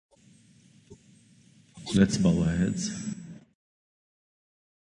Let's bow our heads.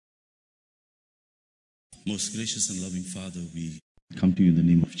 Most gracious and loving Father, we come to you in the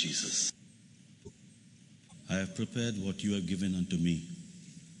name of Jesus. I have prepared what you have given unto me.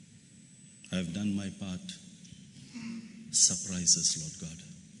 I have done my part. Surprise us, Lord God.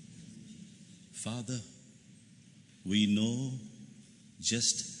 Father, we know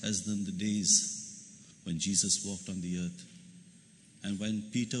just as in the days when Jesus walked on the earth and when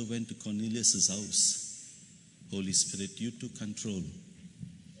Peter went to Cornelius' house, Holy Spirit, you took control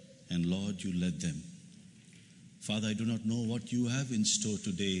and Lord, you led them. Father, I do not know what you have in store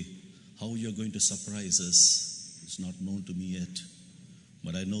today, how you're going to surprise us. It's not known to me yet.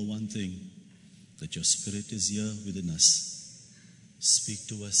 But I know one thing, that your Spirit is here within us. Speak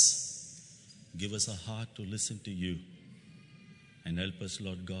to us. Give us a heart to listen to you. And help us,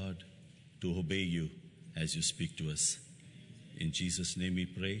 Lord God, to obey you as you speak to us. In Jesus' name we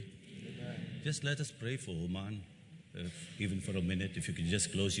pray. Amen. Just let us pray for Oman, even for a minute. If you could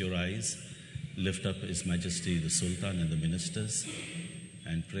just close your eyes, lift up His Majesty, the Sultan and the ministers,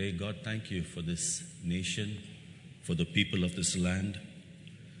 and pray, God, thank you for this nation, for the people of this land.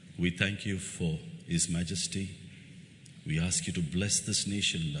 We thank you for His Majesty. We ask you to bless this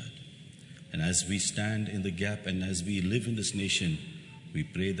nation, Lord. And as we stand in the gap and as we live in this nation, we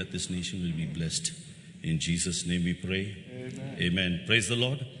pray that this nation will be blessed. In Jesus' name we pray. Amen. Amen. Praise the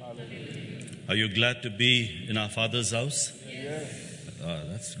Lord. Hallelujah. Are you glad to be in our Father's house? Yes.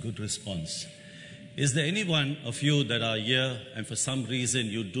 That's a good response. Is there any one of you that are here and for some reason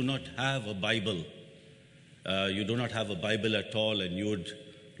you do not have a Bible? You do not have a Bible at all and you would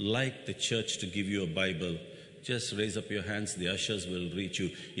like the church to give you a Bible? Just raise up your hands. The ushers will reach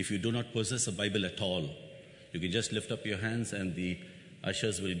you. If you do not possess a Bible at all, you can just lift up your hands and the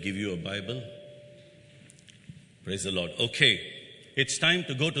ushers will give you a Bible. Praise the Lord. Okay, it's time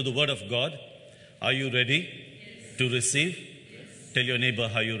to go to the Word of God. Are you ready to receive? Yes. Tell your neighbor,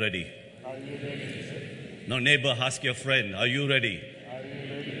 are you ready? Are you ready? No, neighbor, ask your friend, are you ready? Are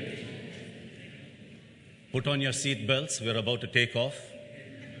you ready? Put on your seat belts. We're about to take off.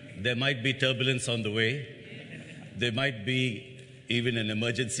 There might be turbulence on the way. There might be even an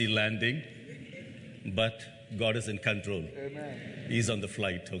emergency landing, but God is in control. Amen. He's on the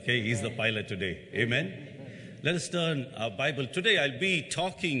flight, okay? He's the pilot today. Amen? Amen. Let us turn our Bible. Today I'll be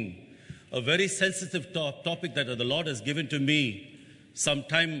talking a very sensitive topic that the Lord has given to me some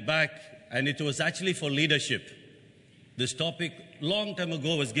time back, and it was actually for leadership. This topic long time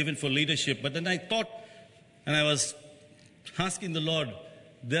ago was given for leadership, but then I thought, and I was asking the Lord,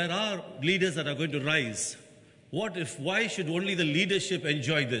 there are leaders that are going to rise. Why should only the leadership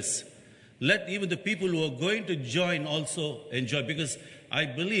enjoy this? Let even the people who are going to join also enjoy, because I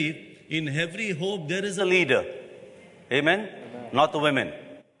believe in every home there is a leader. Amen? Amen. Not the women.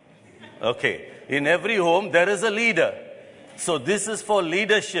 Okay. In every home there is a leader. So this is for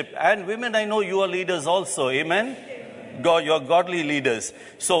leadership. And women, I know you are leaders also. Amen? God, you're godly leaders.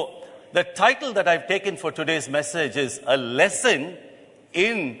 So the title that I've taken for today's message is A Lesson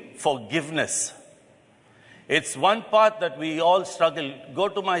in Forgiveness. It's one part that we all struggle. Go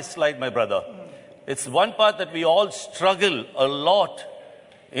to my slide, my brother. It's one part that we all struggle a lot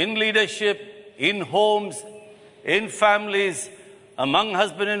in leadership, in homes, in families, among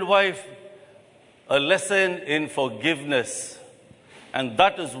husband and wife. A lesson in forgiveness. And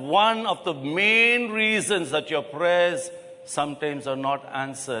that is one of the main reasons that your prayers sometimes are not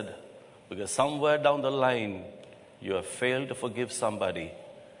answered. Because somewhere down the line, you have failed to forgive somebody.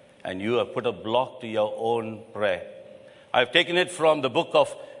 And you have put a block to your own prayer. I've taken it from the book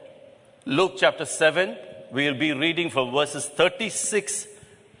of Luke chapter 7. We'll be reading from verses 36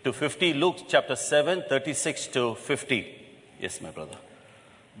 to 50. Luke chapter 7, 36 to 50. Yes, my brother.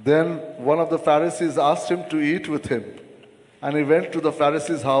 Then one of the Pharisees asked him to eat with him. And he went to the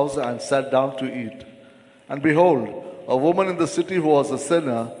Pharisee's house and sat down to eat. And behold, a woman in the city who was a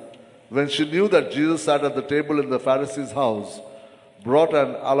sinner, when she knew that Jesus sat at the table in the Pharisee's house, brought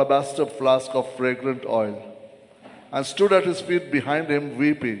an alabaster flask of fragrant oil, and stood at his feet behind him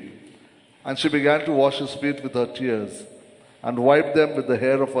weeping. And she began to wash his feet with her tears, and wiped them with the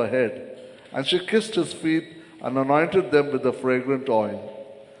hair of her head. And she kissed his feet, and anointed them with the fragrant oil.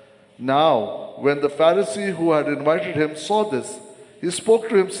 Now, when the Pharisee who had invited him saw this, he spoke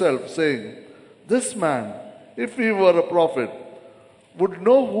to himself, saying, This man, if he were a prophet, would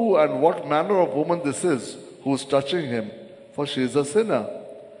know who and what manner of woman this is who is touching him, for she is a sinner.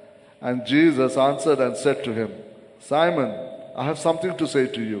 And Jesus answered and said to him, Simon, I have something to say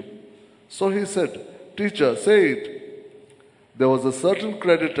to you. So he said, Teacher, say it. There was a certain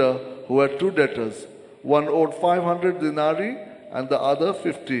creditor who had two debtors. One owed 500 denarii and the other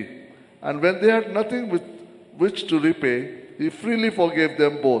 50. And when they had nothing with which to repay, he freely forgave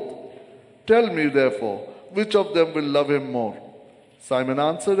them both. Tell me, therefore, which of them will love him more? Simon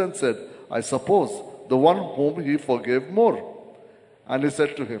answered and said, I suppose the one whom he forgave more. And he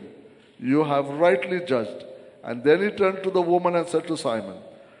said to him, You have rightly judged. And then he turned to the woman and said to Simon,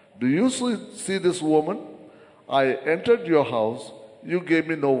 Do you see this woman? I entered your house. You gave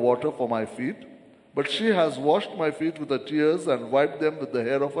me no water for my feet, but she has washed my feet with her tears and wiped them with the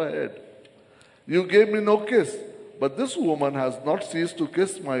hair of her head. You gave me no kiss, but this woman has not ceased to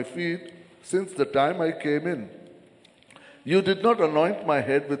kiss my feet since the time I came in. You did not anoint my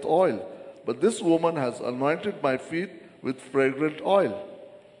head with oil, but this woman has anointed my feet with fragrant oil.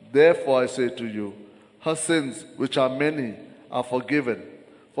 Therefore I say to you, her sins, which are many, are forgiven,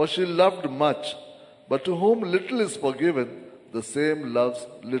 for she loved much. But to whom little is forgiven, the same loves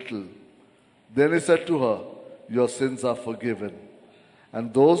little. Then he said to her, Your sins are forgiven.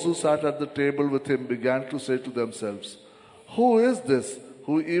 And those who sat at the table with him began to say to themselves, Who is this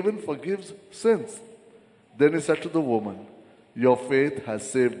who even forgives sins? Then he said to the woman, Your faith has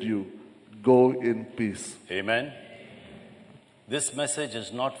saved you. Go in peace. Amen. This message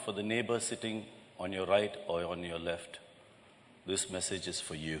is not for the neighbor sitting on your right or on your left. This message is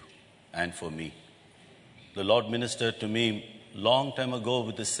for you and for me. The Lord ministered to me long time ago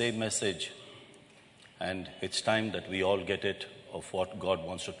with the same message. And it's time that we all get it of what God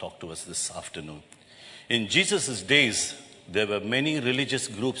wants to talk to us this afternoon. In Jesus' days, there were many religious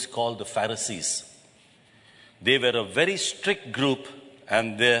groups called the Pharisees. They were a very strict group,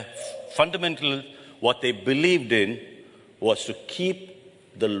 and their fundamental, what they believed in, was to keep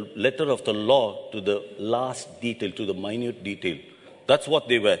the letter of the law to the last detail, to the minute detail. That's what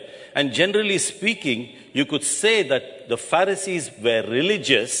they were. And generally speaking, you could say that the Pharisees were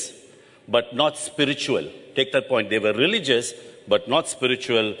religious, but not spiritual. Take that point. They were religious, but not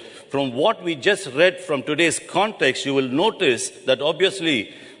spiritual. From what we just read from today's context, you will notice that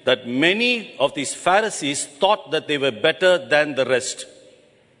obviously that many of these Pharisees thought that they were better than the rest.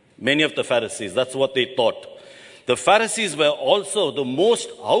 Many of the Pharisees, that's what they thought. The Pharisees were also the most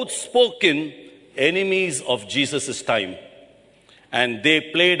outspoken enemies of Jesus' time. And they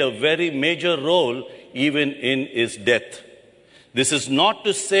played a very major role even in his death. This is not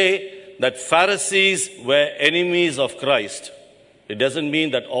to say that Pharisees were enemies of Christ. It doesn't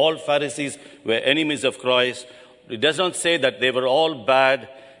mean that all Pharisees were enemies of Christ. It does not say that they were all bad.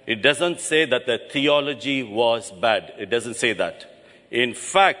 It doesn't say that their theology was bad. It doesn't say that. In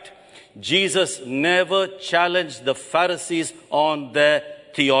fact, Jesus never challenged the Pharisees on their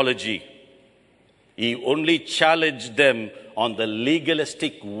theology. He only challenged them on the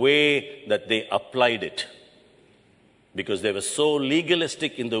legalistic way that they applied it. Because they were so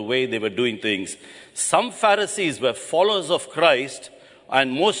legalistic in the way they were doing things. Some Pharisees were followers of Christ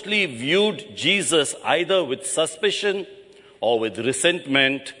and mostly viewed Jesus either with suspicion or with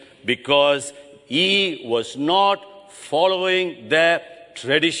resentment because he was not following their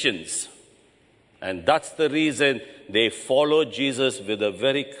traditions. And that's the reason they followed Jesus with a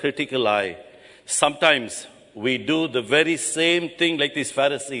very critical eye. Sometimes we do the very same thing like these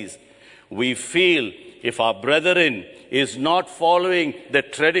Pharisees. We feel if our brethren is not following the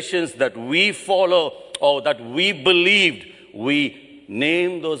traditions that we follow or that we believed, we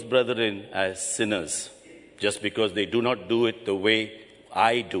name those brethren as sinners just because they do not do it the way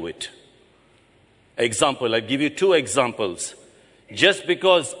I do it. Example, I'll give you two examples. Just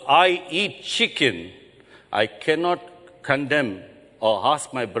because I eat chicken, I cannot condemn or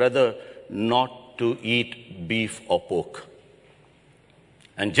ask my brother not to eat beef or pork.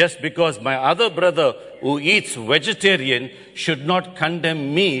 And just because my other brother who eats vegetarian should not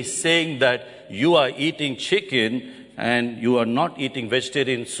condemn me saying that you are eating chicken and you are not eating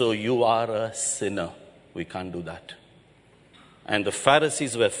vegetarian, so you are a sinner. We can't do that. And the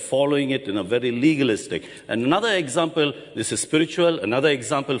Pharisees were following it in a very legalistic. And another example, this is spiritual, another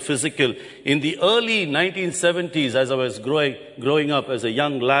example physical. In the early 1970s, as I was growing up as a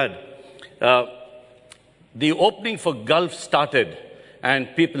young lad, the opening for Gulf started.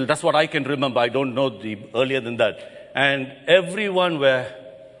 And people, that's what I can remember. I don't know earlier than that. And everyone were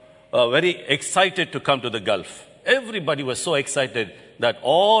very excited to come to the Gulf. Everybody was so excited that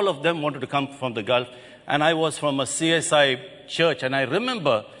all of them wanted to come from the Gulf. And I was from a CSI church. And I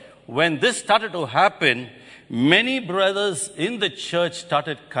remember when this started to happen, many brothers in the church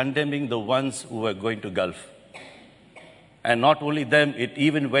started condemning the ones who were going to Gulf. And not only them, it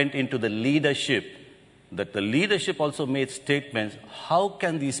even went into the leadership. That the leadership also made statements, how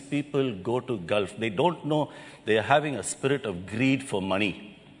can these people go to Gulf? They don't know they are having a spirit of greed for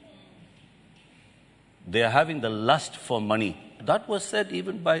money. They are having the lust for money. That was said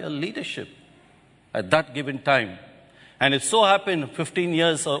even by a leadership at that given time. And it so happened 15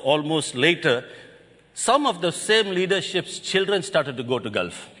 years or almost later, some of the same leadership's children started to go to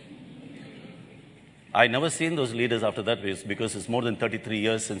Gulf. I never seen those leaders after that because it's more than 33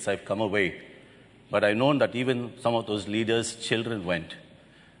 years since I've come away. But I know that even some of those leaders' children went.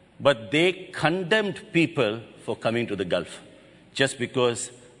 But they condemned people for coming to the Gulf just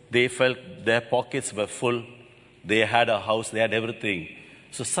because they felt their pockets were full, they had a house, they had everything.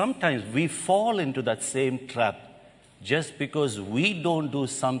 So sometimes we fall into that same trap. Just because we don't do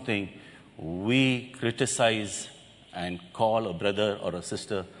something, we criticize and call a brother or a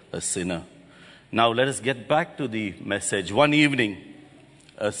sister a sinner. Now let us get back to the message. One evening,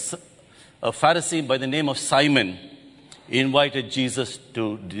 a Pharisee by the name of Simon invited Jesus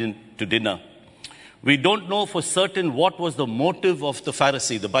to dinner. We don't know for certain what was the motive of the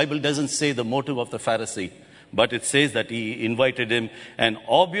Pharisee. The Bible doesn't say the motive of the Pharisee, but it says that he invited him. And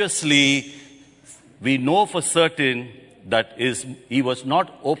obviously, we know for certain that he was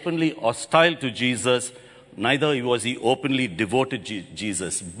not openly hostile to Jesus, neither was he openly devoted to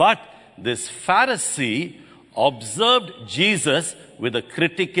Jesus. But this Pharisee observed Jesus with a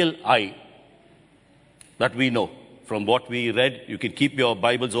critical eye. That we know. From what we read, you can keep your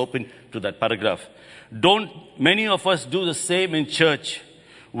Bibles open to that paragraph. Don't many of us do the same in church?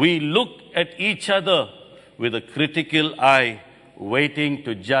 We look at each other with a critical eye, waiting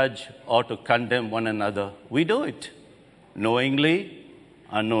to judge or to condemn one another. We do it, knowingly,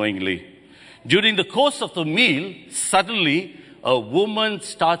 unknowingly. During the course of the meal, suddenly a woman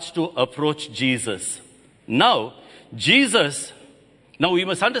starts to approach Jesus. Now we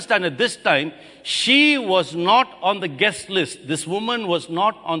must understand at this time, she was not on the guest list. This woman was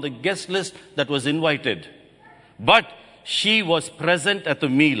not on the guest list that was invited. But she was present at the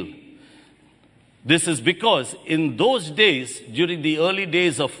meal. This is because in those days, during the early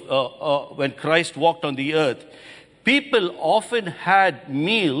days of when Christ walked on the earth, people often had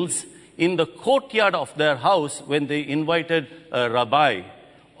meals in the courtyard of their house when they invited a rabbi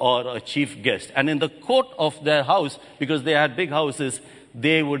or a chief guest. And in the court of their house, because they had big houses,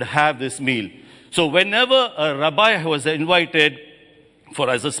 they would have this meal. So whenever a rabbi was invited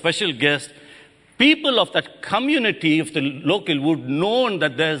as a special guest, people of that community, of the local, would know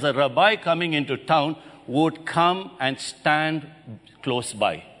that there's a rabbi coming into town, would come and stand close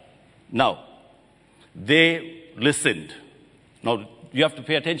by. Now, they listened. Now, you have to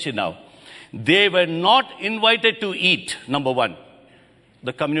pay attention now. They were not invited to eat, number one.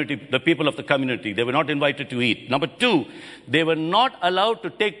 The community, the people of the community, they were not invited to eat. Number two, they were not allowed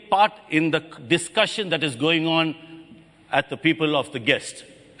to take part in the discussion that is going on at the people of the guest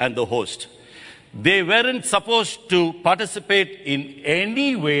and the host. They weren't supposed to participate in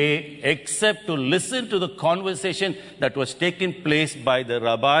any way except to listen to the conversation that was taking place by the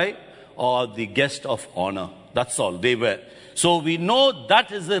rabbi or the guest of honor. That's all they were. So we know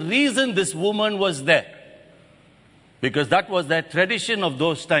that is the reason this woman was there. Because that was their tradition of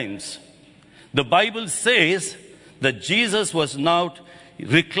those times. The Bible says that Jesus was now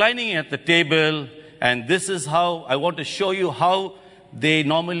reclining at the table, and this is how I want to show you how they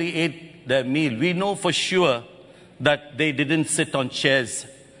normally ate their meal. We know for sure that they didn't sit on chairs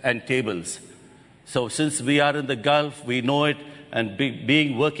and tables. So since we are in the Gulf, we know it, and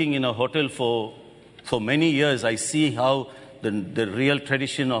working in a hotel for many years, I see how the real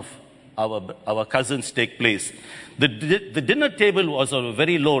tradition of our cousins take place. The dinner table was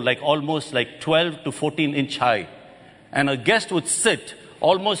very low, almost 12 to 14 inch high. And a guest would sit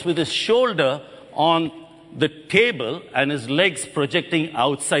almost with his shoulder on the table and his legs projecting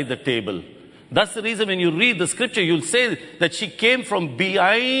outside the table. That's the reason when you read the scripture, you'll say that she came from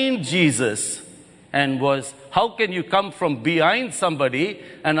behind Jesus and how can you come from behind somebody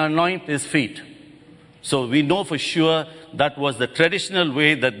and anoint his feet? So we know for sure that was the traditional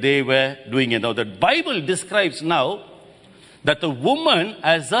way that they were doing it. Now the Bible describes now that the woman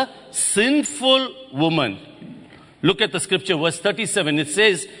as a sinful woman. Look at the scripture, verse 37. It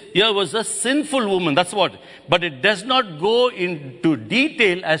says, here was a sinful woman. That's what. But it does not go into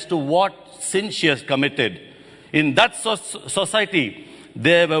detail as to what sin she has committed. In that society,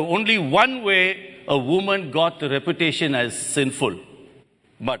 there were only one way a woman got the reputation as sinful.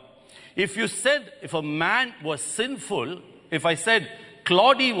 But if a man was sinful, if I said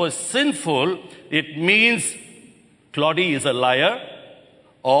Claudy was sinful, it means Claudy is a liar,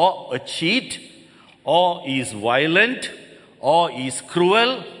 or a cheat, or he is violent, or he is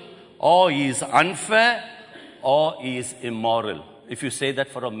cruel, or he is unfair, or he is immoral. If you say that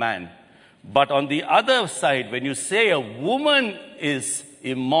for a man. But on the other side, when you say a woman is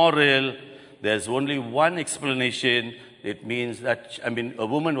immoral, there's only one explanation, it means that, a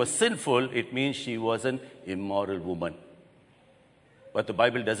woman was sinful, it means she was an immoral woman. But the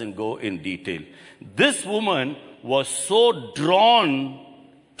Bible doesn't go in detail. This woman was so drawn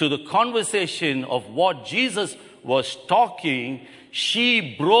to the conversation of what Jesus was talking,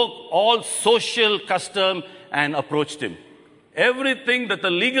 she broke all social custom and approached him. Everything that the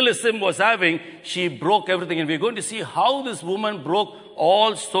legalism was having, she broke everything. And we're going to see how this woman broke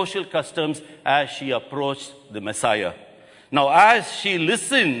all social customs as she approached the Messiah. Now, as she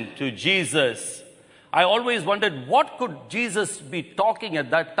listened to Jesus, I always wondered, what could Jesus be talking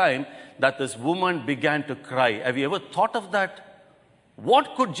at that time that this woman began to cry? Have you ever thought of that?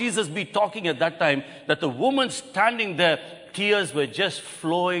 What could Jesus be talking at that time that the woman standing there, tears were just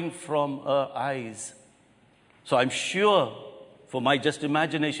flowing from her eyes? So I'm sure, for my just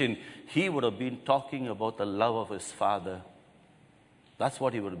imagination, he would have been talking about the love of his Father. That's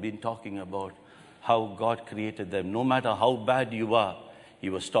what he would have been talking about, how God created them. No matter how bad you are, he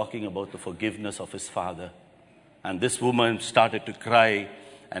was talking about the forgiveness of his Father. And this woman started to cry,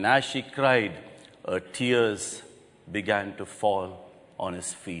 and as she cried, her tears began to fall on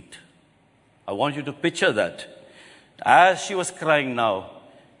his feet. I want you to picture that. As she was crying now,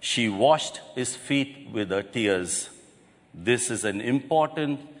 she washed his feet with her tears. This is an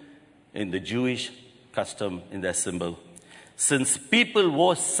important in the Jewish custom, in their symbol. Since people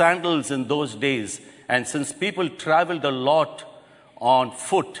wore sandals in those days, and since people traveled a lot on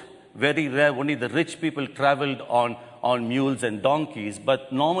foot, very rare, only the rich people traveled on mules and donkeys,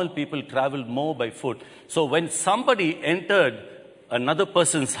 but normal people traveled more by foot. So when somebody entered another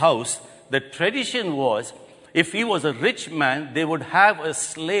person's house, the tradition was, if he was a rich man, they would have a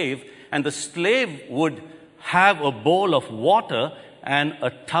slave, and the slave would have a bowl of water and a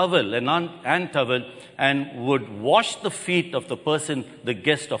towel, an hand towel, and would wash the feet of the person, the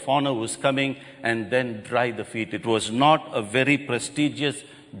guest of honor who was coming, and then dry the feet. It was not a very prestigious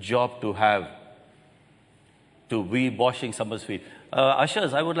job to have, to be washing someone's feet.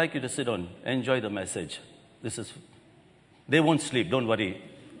 Ushers, I would like you to sit on. Enjoy the message. They won't sleep, don't worry.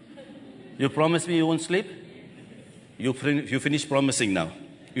 You promise me you won't sleep? You finish promising now.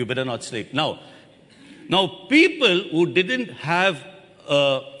 You better not sleep. Now, people who didn't have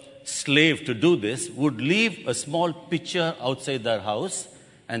a slave to do this would leave a small pitcher outside their house,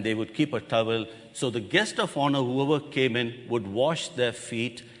 and they would keep a towel. So the guest of honor, whoever came in, would wash their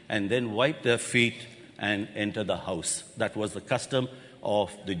feet and then wipe their feet and enter the house. That was the custom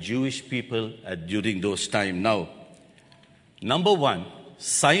of the Jewish people during those times. Now, number one,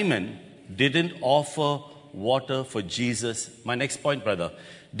 Simon didn't offer water for Jesus. My next point, brother.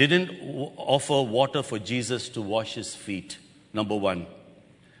 Didn't offer water for Jesus to wash his feet. Number one.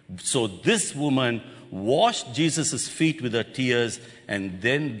 So this woman washed Jesus' feet with her tears and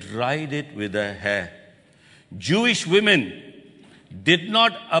then dried it with her hair. Jewish women did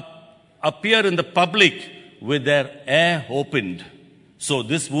not appear in the public with their hair opened. So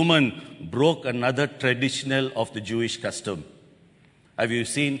this woman broke another traditional of the Jewish custom. Have you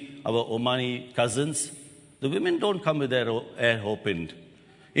seen our Omani cousins? The women don't come with their hair opened.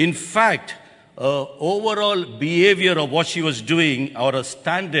 In fact, overall behavior of what she was doing, or a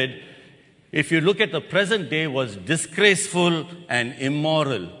standard, if you look at the present day, was disgraceful and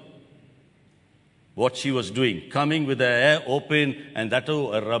immoral. What she was doing, coming with her hair open, and that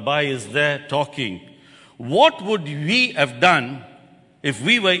too, a rabbi is there talking. What would we have done if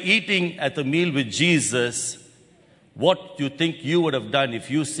we were eating at the meal with Jesus? What do you think you would have done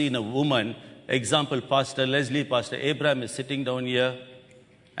if you seen a woman? Example, Pastor Leslie, Pastor Abraham is sitting down here,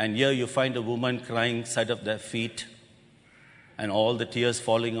 and here you find a woman crying side of their feet, and all the tears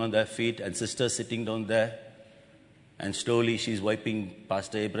falling on their feet, and sister sitting down there, and slowly she's wiping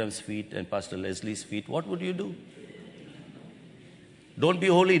Pastor Abraham's feet and Pastor Leslie's feet. What would you do? Don't be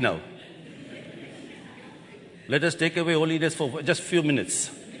holy now. Let us take away holiness for just a few minutes,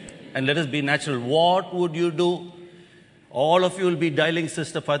 and let us be natural. What would you do? All of you will be dialing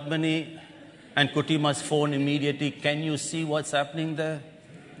Sister Padmani and Kutima's phone immediately. Can you see what's happening there?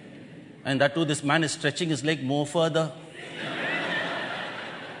 And that too, this man is stretching his leg more further.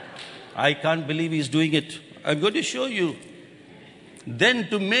 I can't believe he's doing it. I'm going to show you. Then,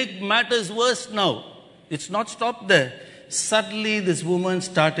 to make matters worse now, it's not stopped there. Suddenly this woman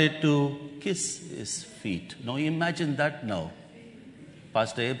started to kiss his feet. Now imagine that now.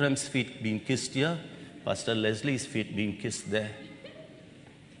 Pastor Abraham's feet being kissed here, Pastor Leslie's feet being kissed there.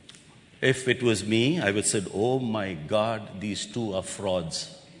 If it was me, I would say, oh my God, these two are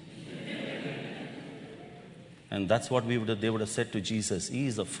frauds. And that's what they would have said to Jesus. He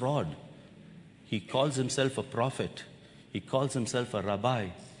is a fraud. He calls himself a prophet. He calls himself a rabbi.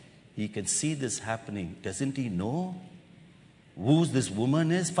 He can see this happening. Doesn't he know? who this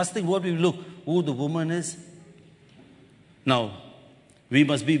woman is. First thing what we look, who the woman is. Now, we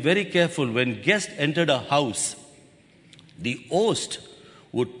must be very careful. When guests entered a house, the host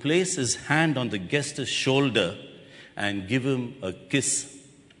would place his hand on the guest's shoulder and give him a kiss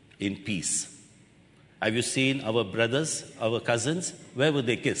in peace. Have you seen our brothers, our cousins? Where would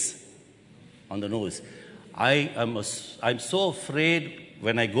they kiss? On the nose. I'm so afraid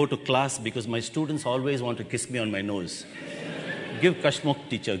when I go to class because my students always want to kiss me on my nose. Give Kashmuk,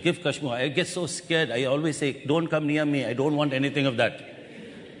 teacher, give Kashmuk. I get so scared. I always say, don't come near me. I don't want anything of that.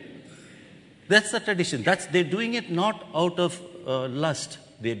 That's the tradition. They're doing it not out of lust.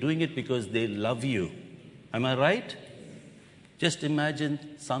 They're doing it because they love you. Am I right? Just imagine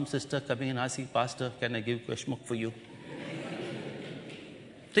some sister coming and asking, Pastor, can I give Kashmuk for you?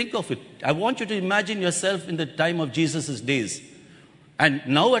 Think of it. I want you to imagine yourself in the time of Jesus' days. And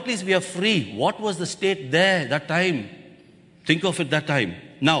now at least we are free. What was the state there that time? Think of it that time.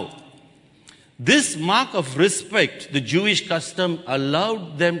 Now, this mark of respect, the Jewish custom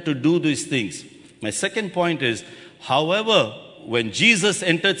allowed them to do these things. My second point is, however, when Jesus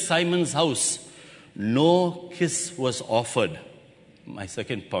entered Simon's house, no kiss was offered. My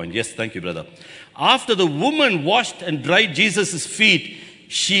second point. Yes, thank you, brother. After the woman washed and dried Jesus' feet,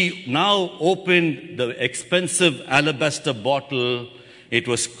 she now opened the expensive alabaster bottle. It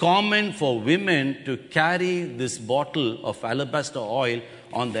was common for women to carry this bottle of alabaster oil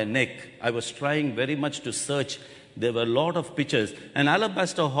on their neck. I was trying very much to search. There were a lot of pictures. An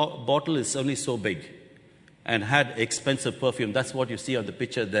alabaster bottle is only so big and had expensive perfume. That's what you see on the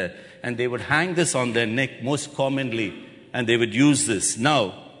picture there. And they would hang this on their neck most commonly, and they would use this.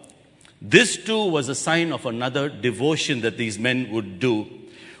 Now, this too was a sign of another devotion that these men would do.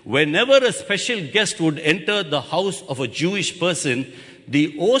 Whenever a special guest would enter the house of a Jewish person,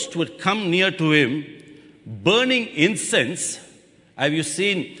 the host would come near to him, burning incense. Have you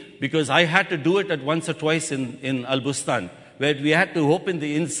seen? Because I had to do it at once or twice in Al-Bustan, where we had to open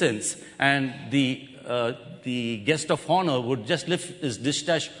the incense, and the guest of honor would just lift his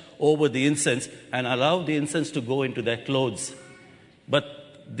distache over the incense and allow the incense to go into their clothes. But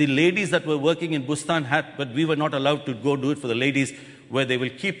the ladies that were working in Bustan but we were not allowed to go do it for the ladies, where they will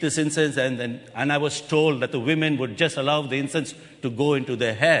keep this incense, and I was told that the women would just allow the incense to go into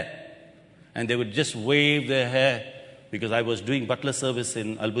their hair. And they would just wave their hair, because I was doing butler service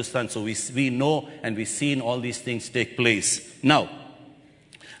in Al-Bustan, so we know and we've seen all these things take place. Now,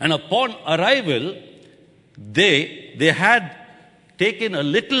 and upon arrival, they had taken a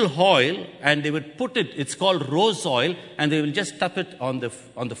little oil and they would put it, it's called rose oil, and they will just tap it on the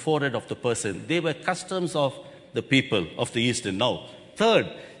forehead of the person. They were customs of the people of the Eastern. Now,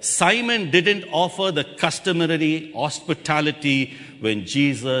 third, Simon didn't offer the customary hospitality when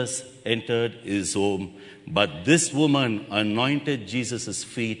Jesus entered his home, but this woman anointed Jesus'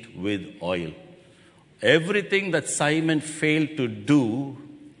 feet with oil. Everything that Simon failed to do,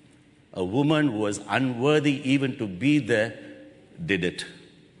 a woman who was unworthy even to be there did it.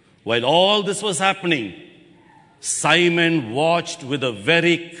 While all this was happening, Simon watched with a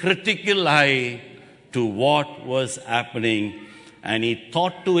very critical eye to what was happening, and he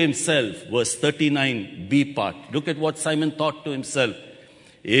thought to himself, verse 39, B part. Look at what Simon thought to himself.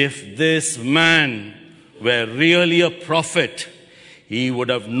 If this man were really a prophet, he would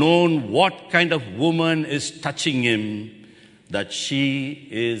have known what kind of woman is touching him, that she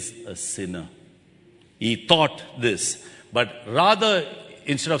is a sinner. He thought this. But rather,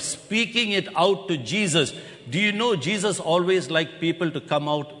 instead of speaking it out to Jesus, do you know Jesus always liked people to come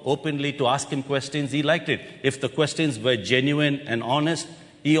out openly to ask him questions? He liked it. If the questions were genuine and honest,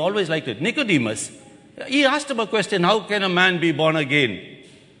 he always liked it. Nicodemus, he asked him a question, how can a man be born again?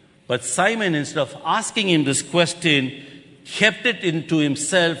 But Simon, instead of asking him this question, kept it into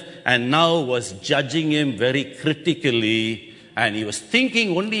himself and now was judging him very critically. And he was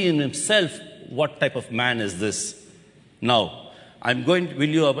thinking only in himself, what type of man is this? Now, will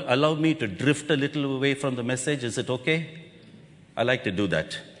you allow me to drift a little away from the message? Is it okay? I like to do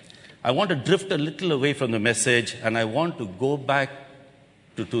that. I want to drift a little away from the message, and I want to go back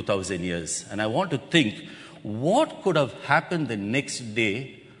to 2,000 years. And I want to think, what could have happened the next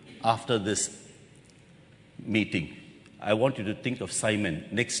day after this meeting? I want you to think of Simon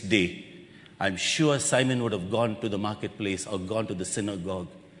next day. I'm sure Simon would have gone to the marketplace or gone to the synagogue.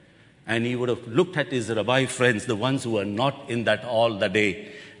 And he would have looked at his rabbi friends, the ones who were not in that hall that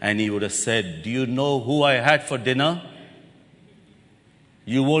day, and he would have said, do you know who I had for dinner?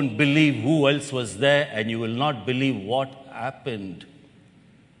 You won't believe who else was there, and you will not believe what happened.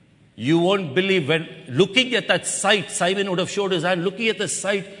 You won't believe when looking at that sight, Simon would have showed his hand, looking at the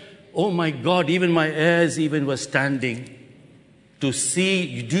sight, oh my God, even my hairs even were standing. to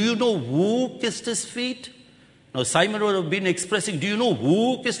see, do you know who kissed his feet? Now Simon would have been expressing, do you know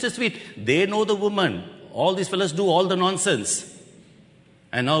who kissed his feet? They know the woman. All these fellas do all the nonsense.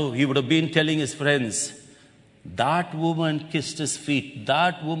 And now he would have been telling his friends, that woman kissed his feet.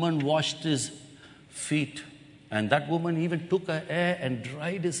 That woman washed his feet. And that woman even took her hair and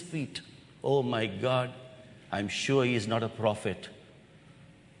dried his feet. Oh my God, I'm sure he is not a prophet.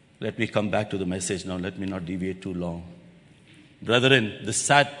 Let me come back to the message now. Let me not deviate too long. Brethren, the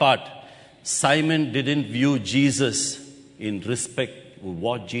sad part, Simon didn't view Jesus in respect of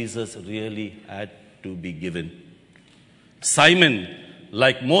what Jesus really had to be given. Simon,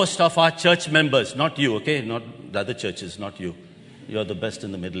 like most of our church members, not you, okay? Not the other churches, not you. You're the best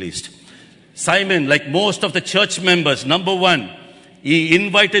in the Middle East. Simon, like most of the church members, number one, he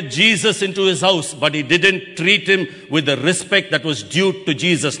invited Jesus into his house, but he didn't treat him with the respect that was due to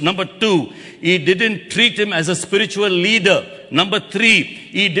Jesus. Number two, he didn't treat him as a spiritual leader. Number three,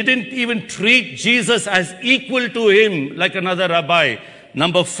 he didn't even treat Jesus as equal to him, like another rabbi.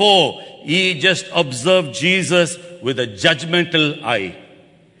 Number four, he just observed Jesus with a judgmental eye.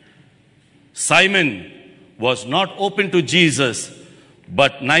 Simon was not open to Jesus,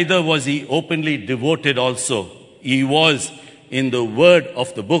 but neither was he openly devoted also. He was, in the word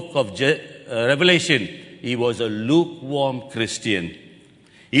of the book of Revelation, he was a lukewarm Christian.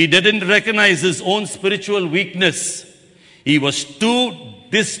 He didn't recognize his own spiritual weakness. He was too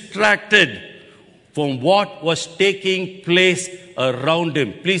distracted from what was taking place around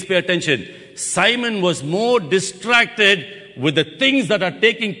him. Please pay attention. Simon was more distracted with the things that are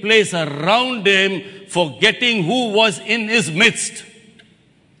taking place around him, forgetting who was in his midst.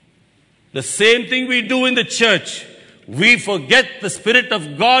 The same thing we do in the church. We forget the Spirit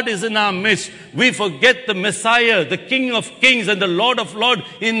of God is in our midst. We forget the Messiah, the King of Kings and the Lord of Lords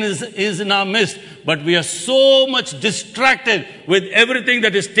is in our midst. But we are so much distracted with everything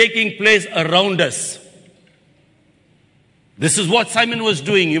that is taking place around us. This is what Simon was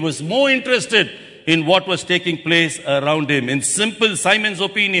doing. He was more interested in what was taking place around him. In simple Simon's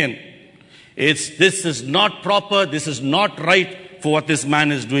opinion, this is not proper, this is not right for what this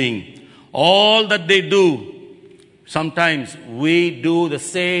man is doing. All that they do, sometimes we do the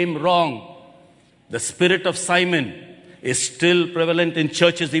same wrong. The spirit of Simon is still prevalent in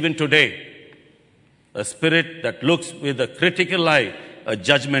churches even today. A spirit that looks with a critical eye, a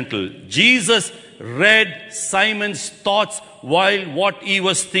judgmental. Jesus read Simon's thoughts while what he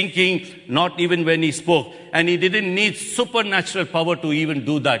was thinking, not even when he spoke. And he didn't need supernatural power to even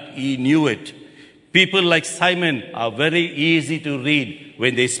do that. He knew it. People like Simon are very easy to read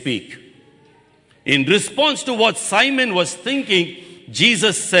when they speak. In response to what Simon was thinking,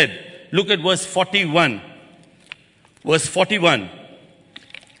 Jesus said, look at verse 41. Verse 41.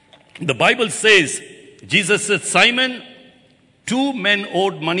 The Bible says, Jesus said, Simon, 2 men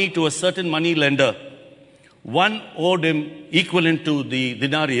owed money to a certain money lender. One owed him, equivalent to the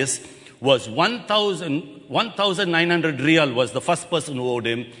denarius, was 1,900 real was the first person who owed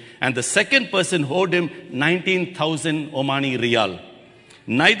him. And the second person owed him 19,000 Omani real.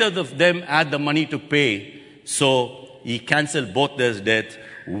 Neither of them had the money to pay, so he cancelled both their debts.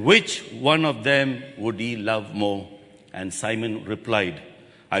 Which one of them would he love more? And Simon replied,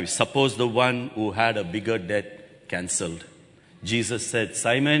 I suppose the one who had a bigger debt cancelled. Jesus said,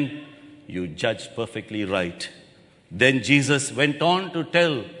 Simon, you judged perfectly right. Then Jesus went on to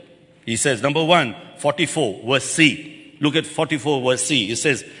tell, he says, number 1, 44, verse C. Look at 44, verse C. He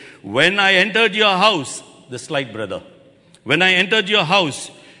says, when I entered your house, the slide, brother. When I entered your house,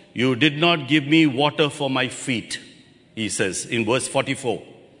 you did not give me water for my feet, he says in verse 44.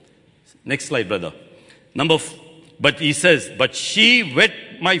 Next slide, brother. But he says, but she wet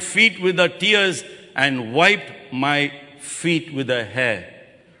my feet with her tears and wiped my feet with her hair.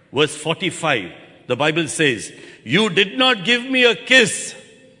 Verse 45, the Bible says, you did not give me a kiss,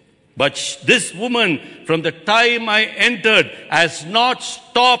 but this woman from the time I entered has not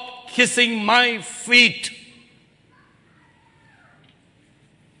stopped kissing my feet.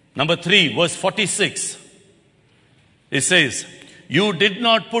 Number 3, verse 46. It says, you did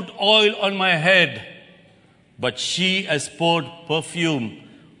not put oil on my head, but she has poured perfume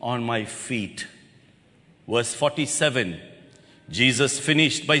on my feet. Verse 47. Jesus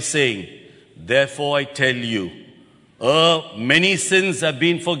finished by saying, therefore I tell you, many sins have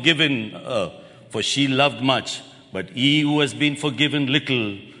been forgiven for she loved much, but he who has been forgiven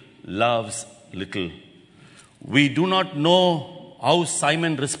little loves little. We do not know how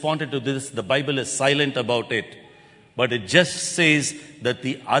Simon responded to this. The Bible is silent about it. But it just says that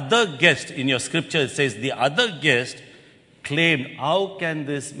the other guest, in your scripture, it says the other guest claimed, how can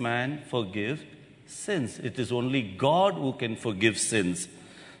this man forgive sins. It is only God who can forgive sins.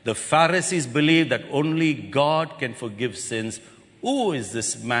 The Pharisees believe that only God can forgive sins. Who is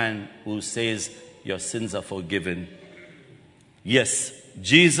this man who says your sins are forgiven? Yes,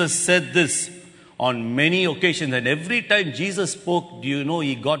 Jesus said this on many occasions, and every time Jesus spoke, do you know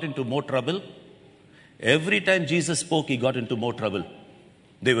he got into more trouble? Every time Jesus spoke, he got into more trouble.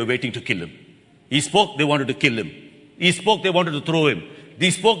 They were waiting to kill him. He spoke, they wanted to kill him. He spoke, they wanted to throw him. He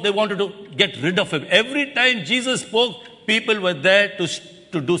spoke, they wanted to get rid of him. Every time Jesus spoke, people were there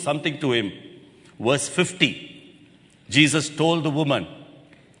to do something to him. Verse 50, Jesus told the woman,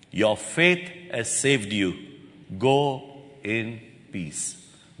 your faith has saved you. Go in peace.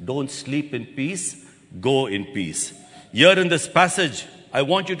 Don't sleep in peace. Go in peace. Here in this passage, I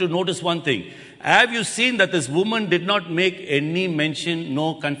want you to notice one thing. Have you seen that this woman did not make any mention,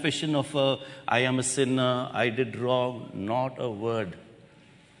 no confession of, I am a sinner, I did wrong, not a word.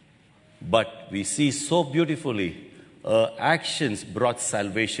 But we see so beautifully, her actions brought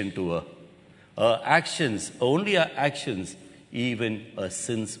salvation to her. Her actions, only her actions, even her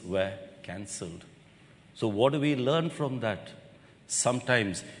sins were cancelled. So what do we learn from that?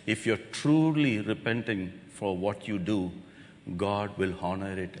 Sometimes, if you're truly repenting for what you do, God will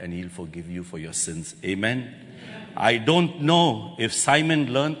honor it and He'll forgive you for your sins. Amen? I don't know if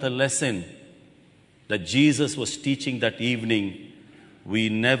Simon learned the lesson that Jesus was teaching that evening. We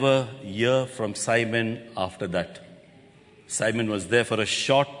never hear from Simon after that. Simon was there for a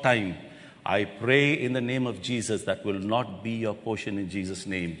short time. I pray in the name of Jesus that will not be your portion in Jesus'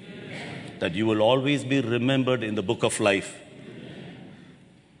 name. That you will always be remembered in the book of life.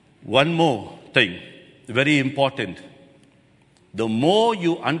 One more thing, very important. The more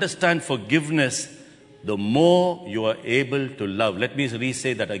you understand forgiveness, the more you are able to love. Let me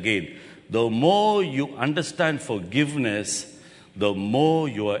re-say that again. The more you understand forgiveness, the more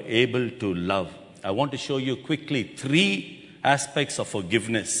you are able to love. I want to show you quickly 3 aspects of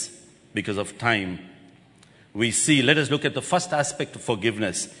forgiveness because of time. We see, let us look at the first aspect of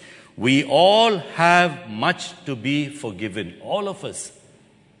forgiveness. We all have much to be forgiven. All of us,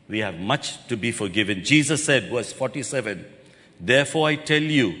 we have much to be forgiven. Jesus said, verse 47, therefore I tell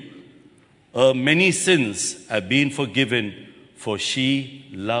you, many sins have been forgiven, for she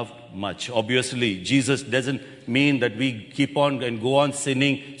loved much. Obviously, Jesus doesn't mean that we keep on and go on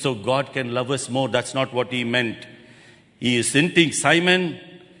sinning so God can love us more. That's not what He meant. He is hinting, Simon,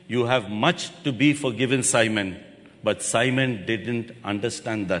 you have much to be forgiven, Simon. But Simon didn't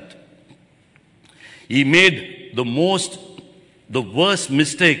understand that. He made the worst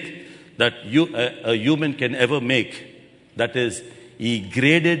mistake that a human can ever make. That is, he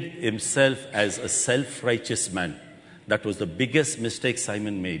graded himself as a self-righteous man. That was the biggest mistake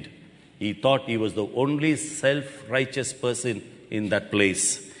Simon made. He thought he was the only self-righteous person in that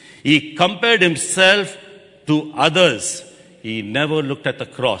place. He compared himself to others. He never looked at the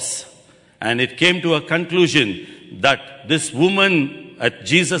cross. And it came to a conclusion that this woman at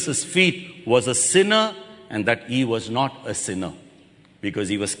Jesus' feet was a sinner and that he was not a sinner, because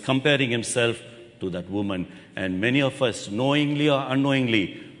he was comparing himself to that woman. And many of us, knowingly or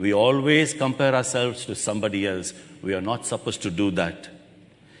unknowingly, we always compare ourselves to somebody else. We are not supposed to do that.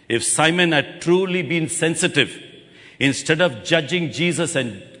 If Simon had truly been sensitive, instead of judging Jesus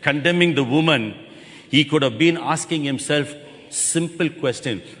and condemning the woman, he could have been asking himself simple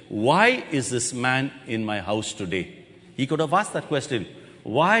question. Why is this man in my house today? He could have asked that question.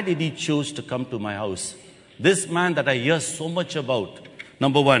 Why did he choose to come to my house? This man that I hear so much about.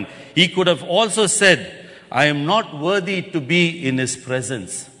 Number one, he could have also said, I am not worthy to be in his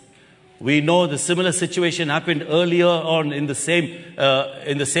presence. We know the similar situation happened earlier on in the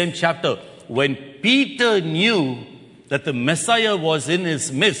same chapter, when Peter knew that the Messiah was in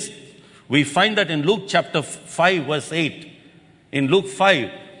his midst. We find that in Luke chapter 5 verse 8. In Luke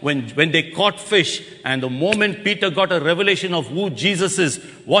 5, when they caught fish, and the moment Peter got a revelation of who Jesus is,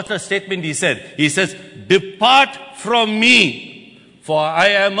 what a statement he said. He says, depart from me, for I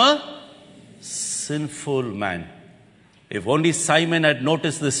am a sinful man. If only Simon had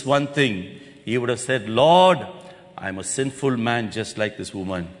noticed this one thing, he would have said, Lord, I'm a sinful man just like this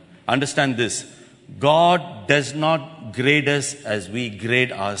woman. Understand this. God does not grade us as we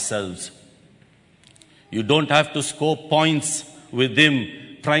grade ourselves. You don't have to score points with Him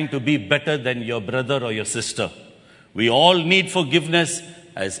trying to be better than your brother or your sister. We all need forgiveness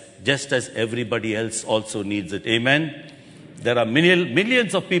just as everybody else also needs it. Amen? There are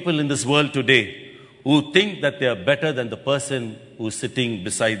millions of people in this world today who think that they are better than the person who's sitting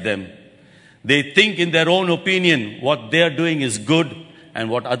beside them. They think in their own opinion what they are doing is good and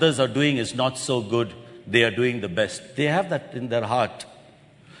what others are doing is not so good. They are doing the best. They have that in their heart.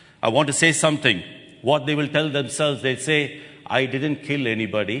 I want to say something. what they will tell themselves, they'll say, I didn't kill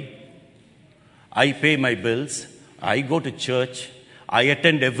anybody. I pay my bills. I go to church. I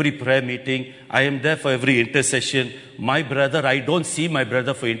attend every prayer meeting. I am there for every intercession. My brother, I don't see my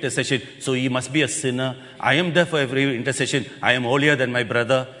brother for intercession, so he must be a sinner. I am there for every intercession. I am holier than my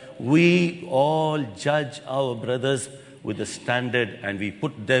brother. We all judge our brothers with a standard and we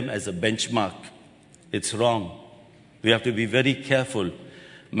put them as a benchmark. It's wrong. We have to be very careful.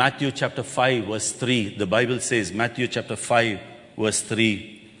 Matthew chapter 5 verse 3, the Bible says, Matthew chapter 5 verse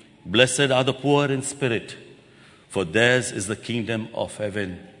 3, blessed are the poor in spirit, for theirs is the kingdom of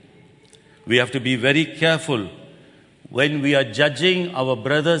heaven. We have to be very careful when we are judging our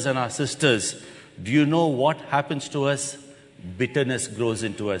brothers and our sisters. Do you know what happens to us? Bitterness grows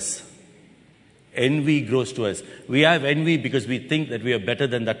into us. Envy grows to us. We have envy because we think that we are better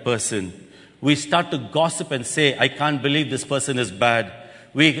than that person. We start to gossip and say, I can't believe this person is bad.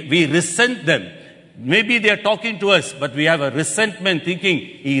 We resent them. Maybe they are talking to us, but we have a resentment thinking,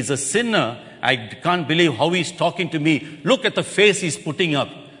 he is a sinner. I can't believe how he's talking to me. Look at the face he's putting up.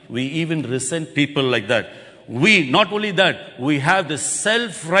 We even resent people like that. Not only that, we have the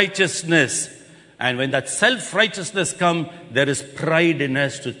self-righteousness. And when that self-righteousness comes, there is pride in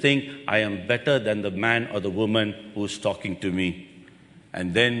us to think, I am better than the man or the woman who's talking to me.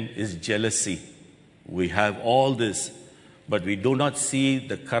 And then is jealousy. We have all this, but we do not see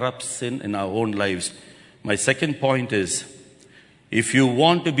the corrupt sin in our own lives. My second point is, if you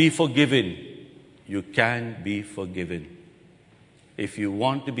want to be forgiven, you can be forgiven. If you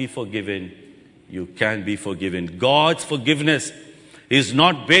want to be forgiven, you can be forgiven. God's forgiveness is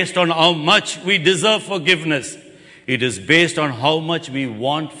not based on how much we deserve forgiveness. It is based on how much we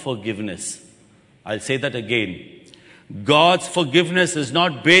want forgiveness. I'll say that again. God's forgiveness is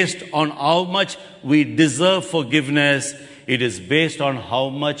not based on how much we deserve forgiveness. It is based on how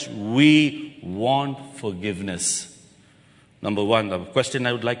much we want forgiveness. Number one, the question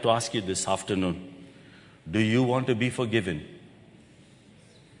I would like to ask you this afternoon. Do you want to be forgiven?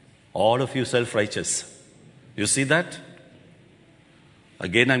 All of you self-righteous. You see that?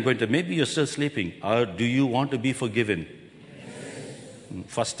 Again, I'm going to, maybe you're still sleeping. Or do you want to be forgiven? Yes.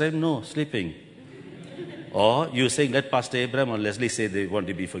 First time, no, sleeping. Or you're saying, let Pastor Abraham or Leslie say they want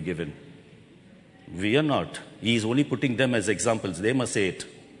to be forgiven. We are not. He is only putting them as examples. They must say it.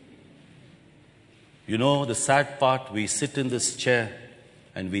 You know, the sad part, we sit in this chair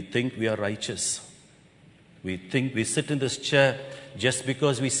and we think we are righteous. We think we sit in this chair just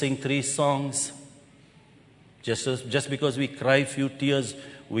because we sing 3 songs. Just because we cry a few tears,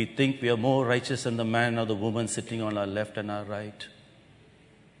 we think we are more righteous than the man or the woman sitting on our left and our right.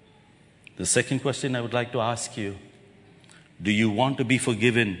 The second question I would like to ask you, do you want to be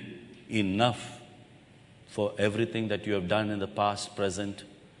forgiven enough for everything that you have done in the past, present,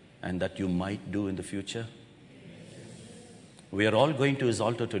 and that you might do in the future? We are all going to his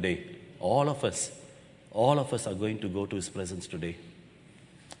altar today. All of us are going to go to his presence today.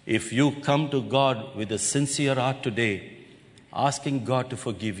 If you come to God with a sincere heart today, asking God to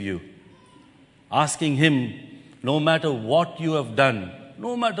forgive you, asking him, no matter what you have done,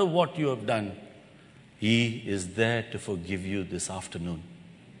 he is there to forgive you this afternoon.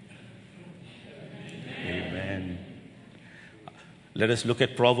 Amen. Let us look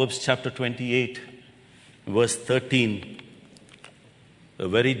at Proverbs chapter 28, verse 13. A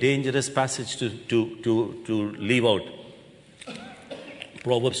very dangerous passage to leave out.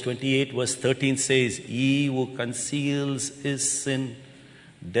 Proverbs 28 verse 13 says, he who conceals his sin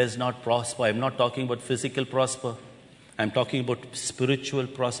does not prosper. I'm not talking about physical prosper. I'm talking about spiritual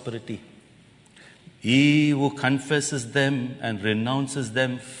prosperity. He who confesses them and renounces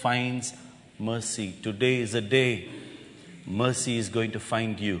them finds mercy. Today is a day mercy is going to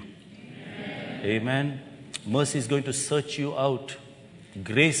find you. Amen. Mercy is going to search you out.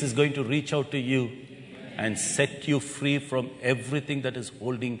 Grace is going to reach out to you and set you free from everything that is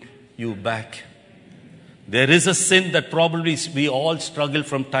holding you back. There is a sin that probably we all struggle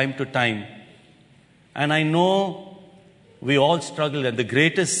from time to time. And I know we all struggle, and the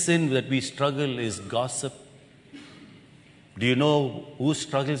greatest sin that we struggle is gossip. Do you know who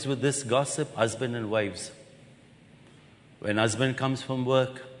struggles with this gossip? Husband and wives. When husband comes from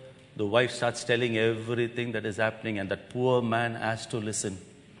work, the wife starts telling everything that is happening, and that poor man has to listen.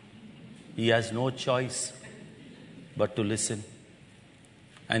 He has no choice but to listen.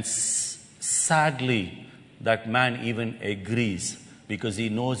 And sadly, that man even agrees, because he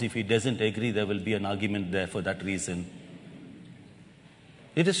knows if he doesn't agree, there will be an argument there for that reason.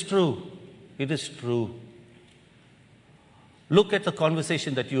 It is true. It is true. Look at the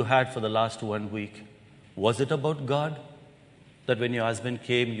conversation that you had for the last 1 week. Was it about God? That when your husband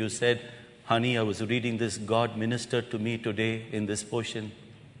came, you said, honey, I was reading this, God ministered to me today in this portion.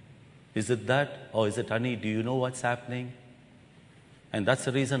 Is it that? Or is it, honey, do you know what's happening? And that's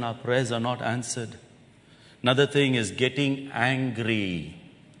the reason our prayers are not answered. Another thing is getting angry,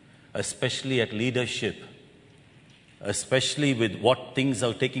 especially at leadership, especially with what things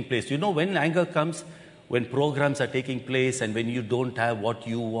are taking place. You know, when anger comes, when programs are taking place and when you don't have what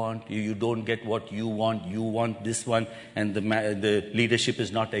you want, you don't get what you want this one, and the leadership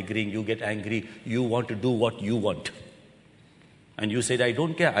is not agreeing, you get angry, you want to do what you want. And you say, I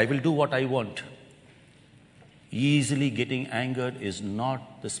don't care, I will do what I want. Easily getting angered is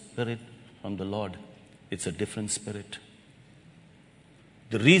not the spirit from the Lord. It's a different spirit.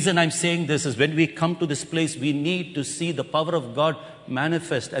 The reason I'm saying this is when we come to this place, we need to see the power of God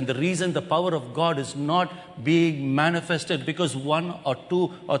manifest. And the reason the power of God is not being manifested because 1 or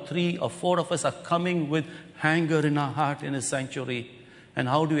 2 or 3 or 4 of us are coming with anger in our heart in His sanctuary. And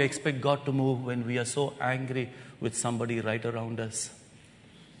how do we expect God to move when we are so angry with somebody right around us?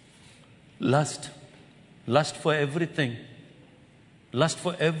 Lust for everything. Lust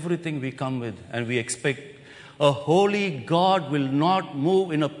for everything we come with and we expect. A holy God will not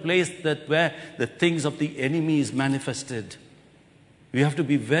move in a place where the things of the enemy is manifested. We have to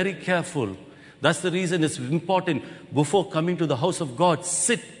be very careful. That's the reason it's important before coming to the house of God,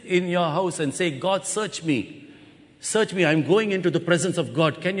 sit in your house and say, God, search me. Search me. I'm going into the presence of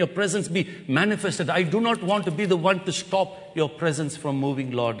God. Can your presence be manifested? I do not want to be the one to stop your presence from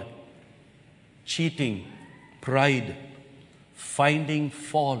moving, Lord. Cheating, pride, finding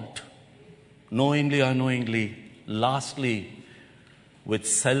fault, knowingly or unknowingly. Lastly, with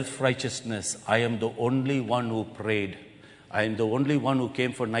self-righteousness, I am the only one who prayed. I am the only one who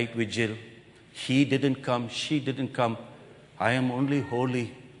came for night vigil. He didn't come, she didn't come. I am only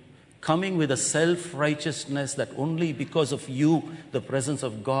holy. Coming with a self-righteousness that only because of you, the presence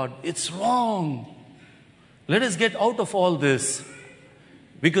of God, it's wrong. Let us get out of all this.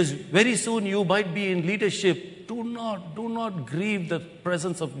 Because very soon you might be in leadership. Do not grieve the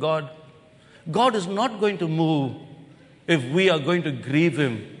presence of God. God is not going to move if we are going to grieve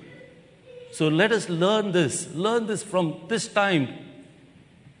Him. So let us learn this. Learn this from this time.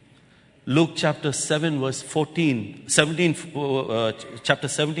 Luke chapter 7 verse 17, chapter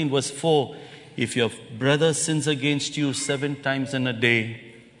 17 verse 4. If your brother sins against you 7 times in a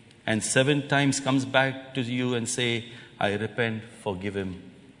day and 7 times comes back to you and say, I repent, forgive him.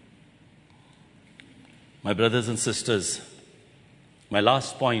 My brothers and sisters, my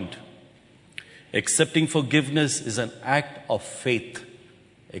last point, accepting forgiveness is an act of faith.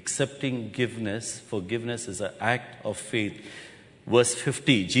 Accepting forgiveness is an act of faith. Verse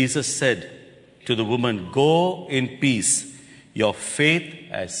 50, Jesus said to the woman, go in peace, your faith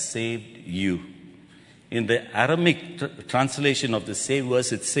has saved you. In the Aramaic translation of the same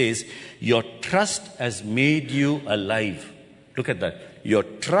verse, it says, your trust has made you alive. Look at that. Your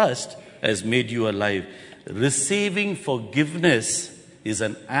trust has made you alive. Receiving forgiveness is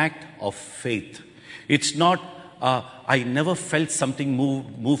an act of faith. It's not, I never felt something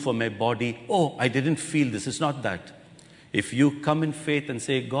move from my body. Oh, I didn't feel this. It's not that. If you come in faith and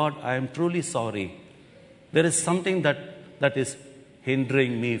say, God, I am truly sorry. There is something that is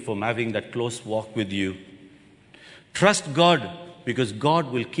hindering me from having that close walk with you. Trust God because God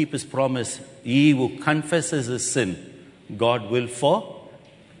will keep His promise. He who confesses his sin, God will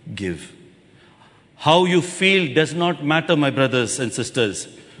forgive. How you feel does not matter, my brothers and sisters.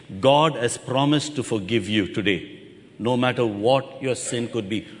 God has promised to forgive you today. No matter what your sin could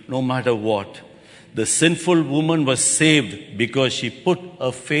be, no matter what. The sinful woman was saved because she put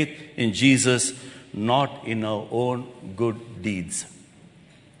her faith in Jesus, not in her own good deeds.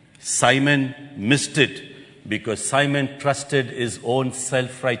 Simon missed it because Simon trusted his own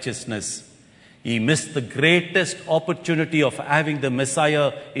self-righteousness. He missed the greatest opportunity of having the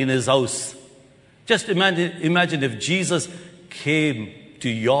Messiah in his house. Just imagine if Jesus came to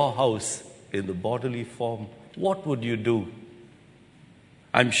your house in the bodily form. What would you do?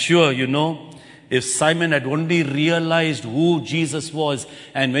 I'm sure, if Simon had only realized who Jesus was,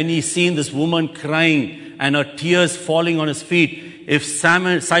 and when he seen this woman crying and her tears falling on his feet, if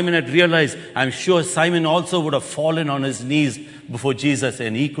Simon had realized, I'm sure Simon also would have fallen on his knees before Jesus,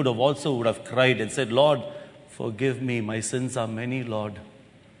 and he would have cried and said, Lord, forgive me, my sins are many, Lord.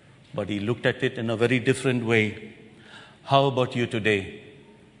 But he looked at it in a very different way. How about you today?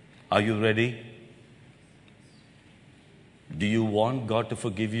 Are you ready? Do you want God to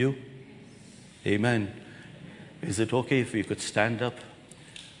forgive you? Amen. Is it okay if we could stand up?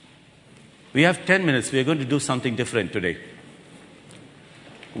 We have 10 minutes. We are going to do something different today.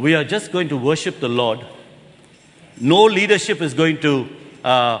 We are just going to worship the Lord. No leadership is going to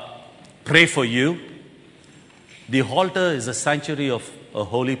pray for you. The altar is a sanctuary of a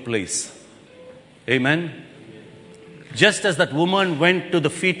holy place. Amen. Just as that woman went to the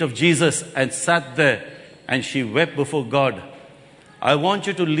feet of Jesus and sat there and she wept before God, I want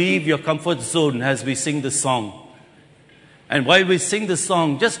you to leave your comfort zone as we sing this song. And while we sing this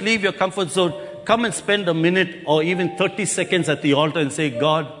song, just leave your comfort zone. Come and spend a minute or even 30 seconds at the altar and say,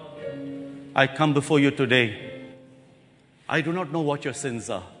 God, I come before you today. I do not know what your sins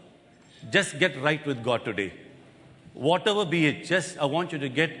are. Just get right with God today. Whatever be it, I want you to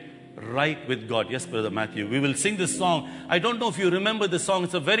get right with God. Yes, Brother Matthew. We will sing this song. I don't know if you remember the song.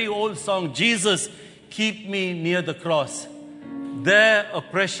 It's a very old song. Jesus, keep me near the cross. There a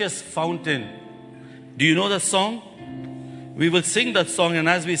precious fountain. Do you know that song? We will sing that song, and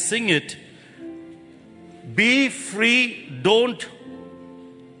as we sing it, be free. Don't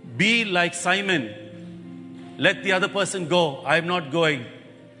be like Simon. Let the other person go. I'm not going.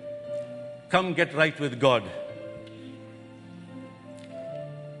 Come get right with God.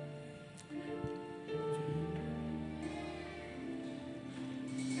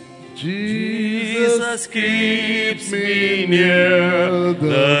 Jesus keeps me near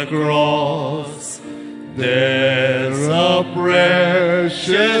the cross. There's a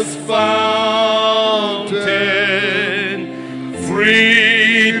precious fountain,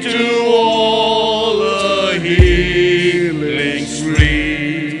 free to all, a healing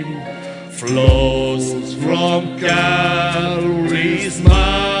stream flows from Calvary's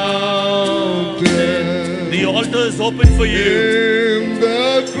mountain. The altar is open for you. In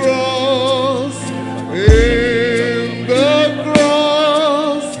the cross, in the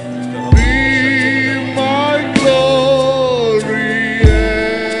cross, be my glory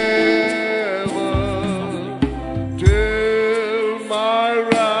ever, till my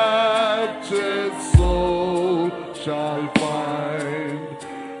raptured soul shall find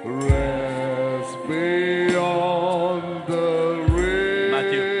rest beyond the river.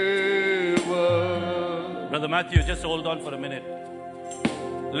 Brother Matthew, just hold on for a minute.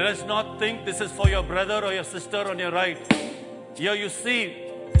 Let us not think this is for your brother or your sister on your right. Here you see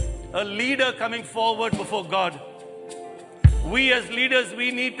a leader coming forward before God. We as leaders, we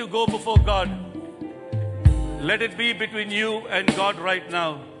need to go before God. Let it be between you and God right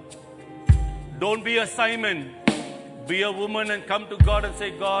now. Don't be a Simon. Be a woman and come to God and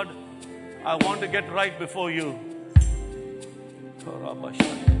say, God, I want to get right before you.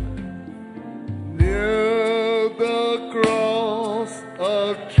 Near the cross,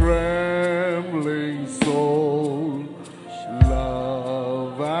 a trembling soul,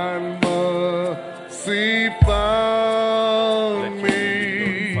 love and mercy found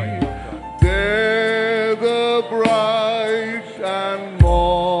me. There the bright and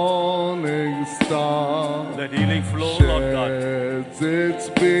morning star Let healing flow, Lord God. sheds its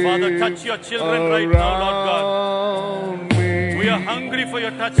beam Father, touch your children right now, Lord God. around me. We are hungry for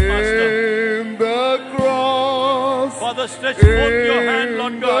your touch, Master. In the cross, Father, stretch forth your hand,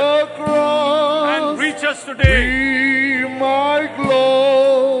 Lord God, the cross, and reach us today. be my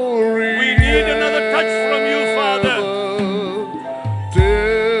glory. We need another touch from you, Father.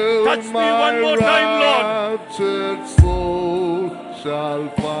 Till Touch me one more time, Lord. raptured soul shall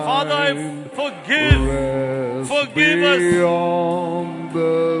find Father, forgive us. beyond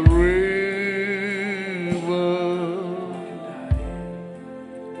the river.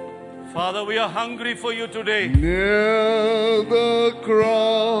 Father, we are hungry for you today. Near the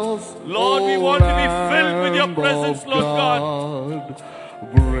cross, Lord, we want to be filled with your presence, Lord God.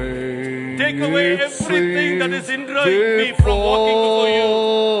 Take away everything that is hindering me from walking before you.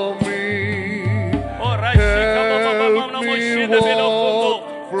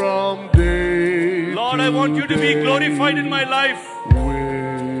 From day Lord, I want you to be glorified in my life.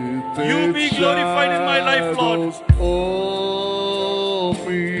 You be glorified in my life, Lord.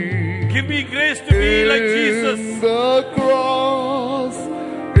 Give me grace to be like Jesus. In the cross,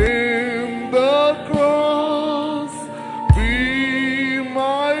 be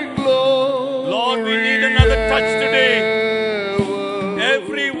my glory. Lord, we need another touch today.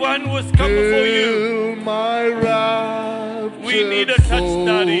 Everyone who has come before you, we need a touch,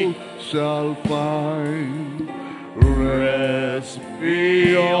 Daddy. Shall find rest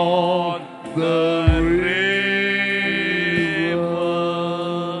beyond the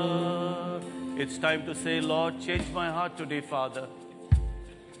river. It's time to say, Lord, change my heart today, Father.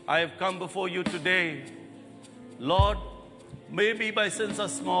 I have come before you today. Lord, maybe my sins are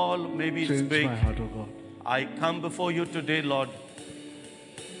small, maybe it's big. Change my heart, oh God. I come before you today, Lord.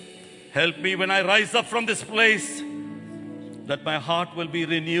 Help me when I rise up from this place, that my heart will be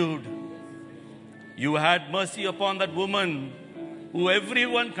renewed. You had mercy upon that woman who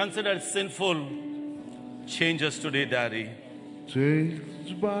everyone considers sinful, change us today, Daddy.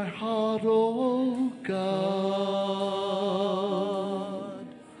 Change my heart, oh God.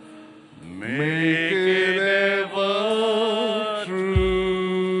 Make it ever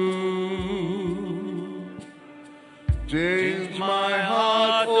true. Change my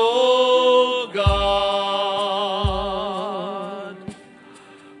heart, oh God.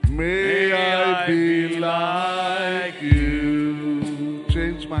 May I be like you.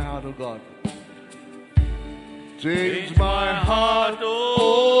 Change my heart, oh God. Change my heart,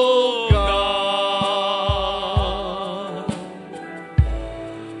 oh God.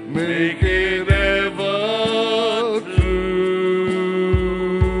 Make it ever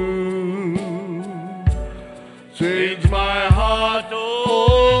true. Change my heart,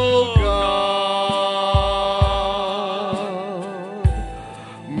 oh God.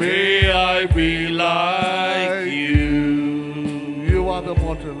 May I be like you. You are the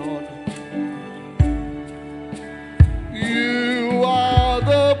potter, Lord. You are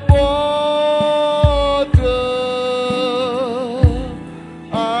the potter,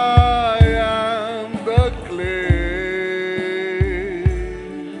 I am the clay.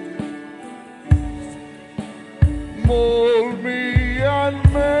 Mold me and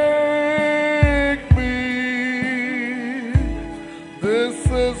make me, this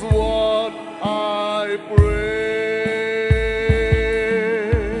is what I pray.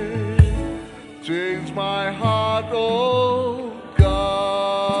 Change my heart, oh God.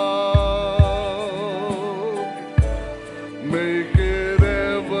 Make it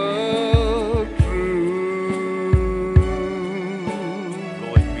ever true.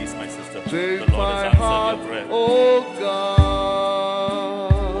 Go in peace, my sister. Change The Lord my has heart, answered your prayer. oh God.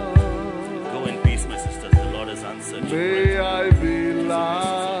 Go in peace, my sister. The Lord has answered your May prayer. I be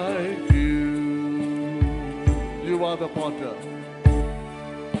like you. You are the potter.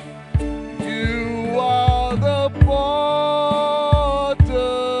 You are the potter,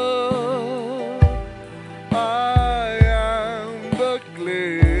 I am the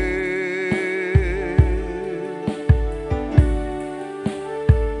clay.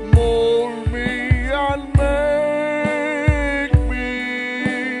 Mold me and make me,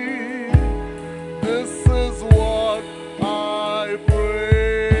 this is what I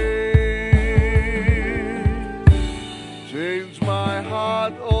pray. Change my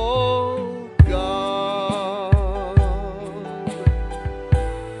heart, oh God.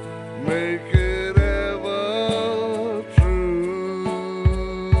 Make it ever true.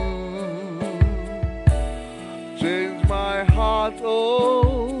 Change my heart,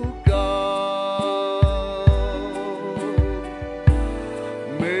 oh God.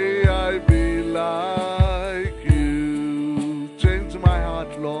 May I be like you. Change my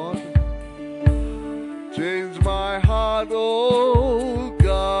heart, Lord. Change my heart, oh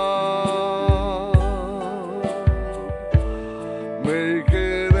God. Make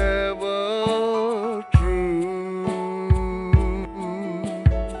it ever true.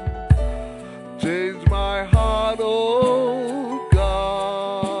 Change my heart, oh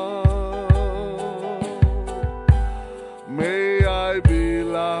God. May I be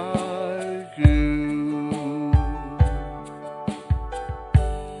like you.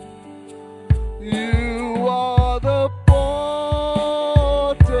 You are the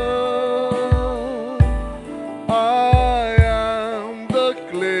potter, I am the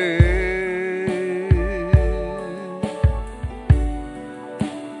clay.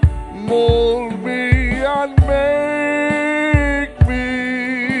 Mold me and make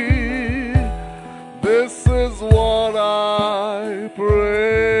me, this is what I pray.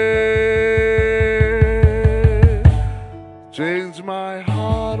 Change my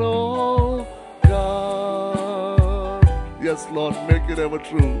heart, oh God. Yes, Lord, make it ever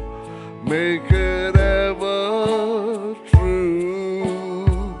true. Make it ever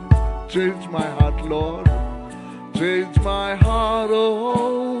true. Change my heart, Lord. Change my heart,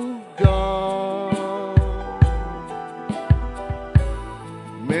 oh God.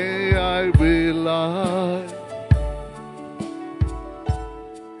 May I be like.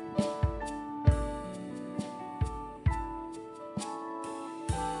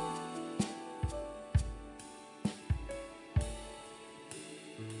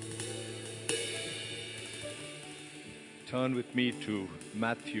 Turn with me to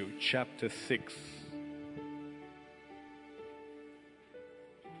Matthew chapter 6.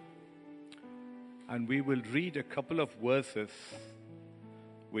 And we will read a couple of verses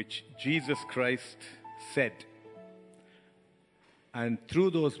which Jesus Christ said. And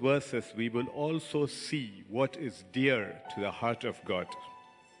through those verses, we will also see what is dear to the heart of God.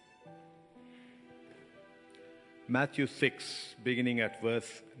 Matthew 6, beginning at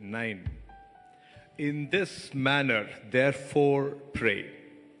verse 9. In this manner, therefore, pray.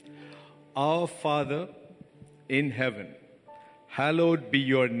 Our Father in heaven, hallowed be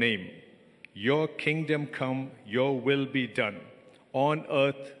your name. Your kingdom come, your will be done, on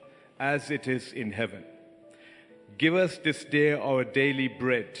earth as it is in heaven. Give us this day our daily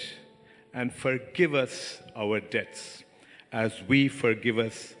bread, and forgive us our debts, as we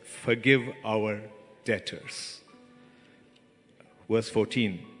forgive our debtors. Verse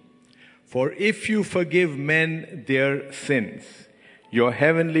 14. For if you forgive men their sins, your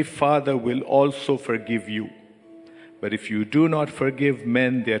heavenly Father will also forgive you. But if you do not forgive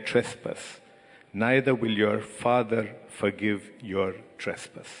men their trespass, neither will your Father forgive your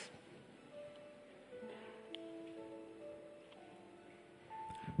trespass.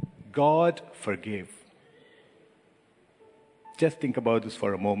 God forgave. Just think about this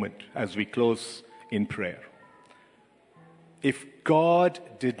for a moment as we close in prayer. If God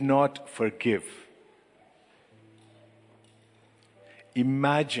did not forgive,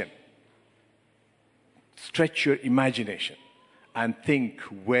 imagine, stretch your imagination and think,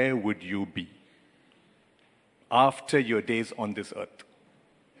 where would you be after your days on this earth?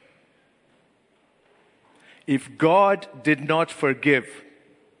 If God did not forgive,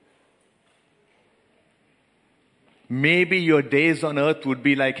 maybe your days on earth would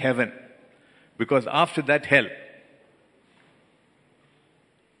be like heaven, because after that, hell.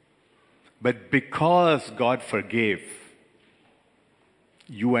 But because God forgave,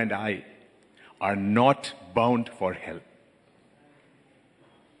 you and I are not bound for hell.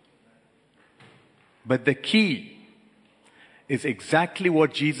 But the key is exactly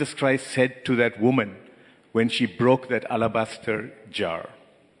what Jesus Christ said to that woman when she broke that alabaster jar.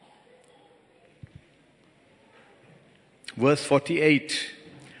 Verse 48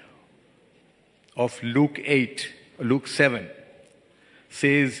 of Luke 7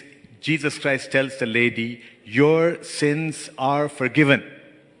 says, Jesus Christ tells the lady, your sins are forgiven.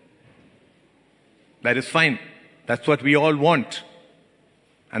 That is fine. That's what we all want.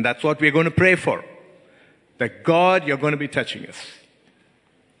 And that's what we're going to pray for. That God, you're going to be touching us.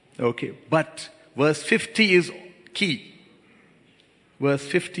 Okay, but verse 50 is key. Verse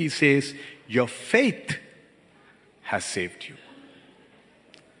 50 says, your faith has saved you.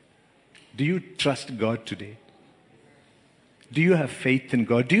 Do you trust God today? Do you have faith in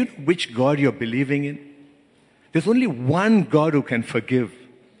God? Do you know which God you're believing in? There's only one God who can forgive.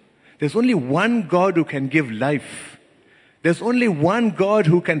 There's only one God who can give life. There's only one God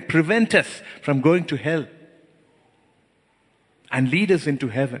who can prevent us from going to hell and lead us into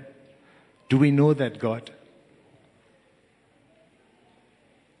heaven. Do we know that God?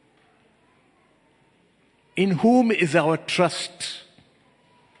 In whom is our trust?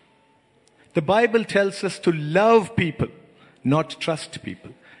 The Bible tells us to love people, not trust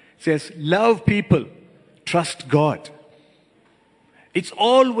people. It says, love people, trust God. It's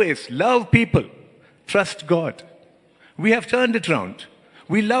always love people, trust God. We have turned it around.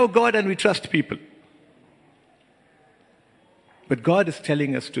 We love God and we trust people. But God is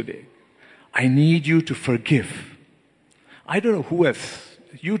telling us today, I need you to forgive. I don't know who else.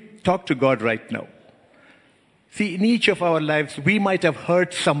 You talk to God right now. See, in each of our lives, we might have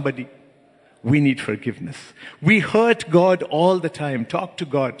hurt somebody. We need forgiveness. We hurt God all the time. Talk to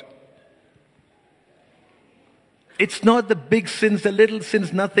God. It's not the big sins, the little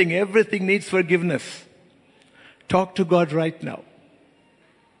sins, nothing. Everything needs forgiveness. Talk to God right now.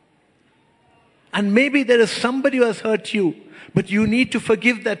 And maybe there is somebody who has hurt you, but you need to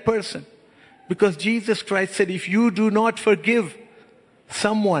forgive that person. Because Jesus Christ said, if you do not forgive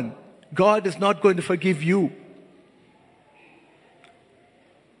someone, God is not going to forgive you.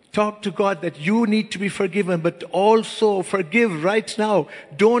 Talk to God that you need to be forgiven, but also forgive right now.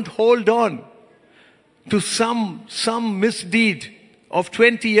 Don't hold on to some misdeed of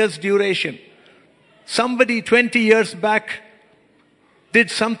 20 years duration. Somebody 20 years back did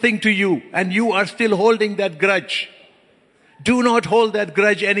something to you and you are still holding that grudge. Do not hold that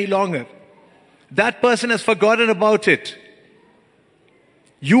grudge any longer. That person has forgotten about it.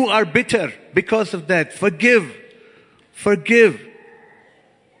 You are bitter because of that. Forgive. Forgive.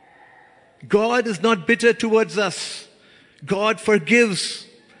 God is not bitter towards us. God forgives.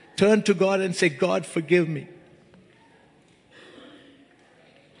 Turn to God and say, God, forgive me.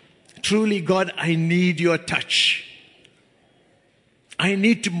 Truly, God, I need your touch. I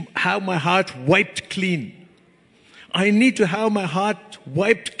need to have my heart wiped clean. I need to have my heart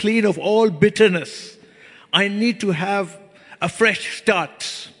wiped clean of all bitterness. I need to have a fresh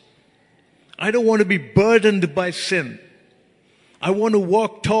start. I don't want to be burdened by sin. I want to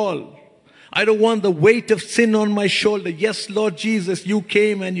walk tall. I don't want the weight of sin on my shoulder. Yes, Lord Jesus, you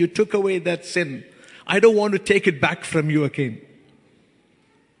came and you took away that sin. I don't want to take it back from you again.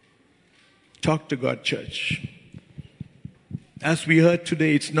 Talk to God, church. As we heard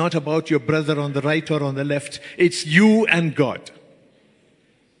today, it's not about your brother on the right or on the left. It's you and God.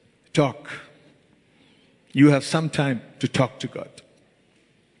 Talk. You have some time to talk to God.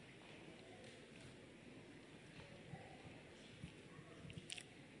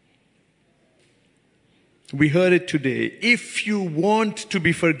 We heard it today. If you want to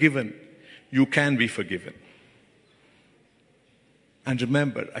be forgiven, you can be forgiven. And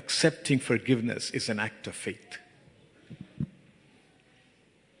remember, accepting forgiveness is an act of faith.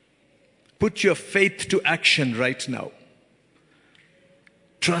 Put your faith to action right now.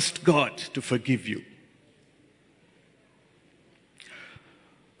 Trust God to forgive you.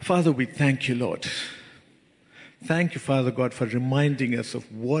 Father, we thank you, Lord. Thank you, Father God, for reminding us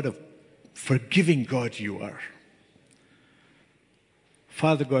of what a forgiving God you are.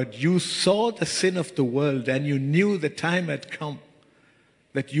 Father God, you saw the sin of the world and you knew the time had come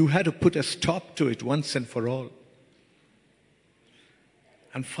that you had to put a stop to it once and for all.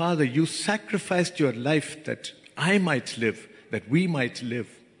 And Father, you sacrificed your life that I might live, that we might live.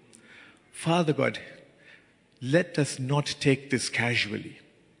 Father God, let us not take this casually.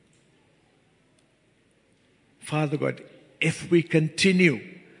 Father God, if we continue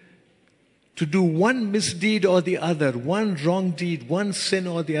to do one misdeed or the other, one wrong deed, one sin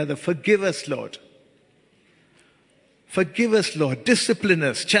or the other, forgive us, Lord. Forgive us, Lord. Discipline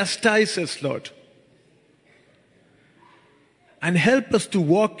us. Chastise us, Lord. And help us to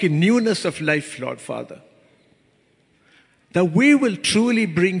walk in newness of life, Lord Father. That we will truly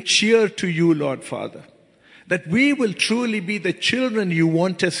bring cheer to you, Lord Father. That we will truly be the children you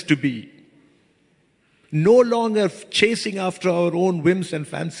want us to be. No longer chasing after our own whims and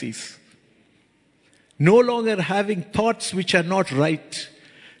fancies. No longer having thoughts which are not right.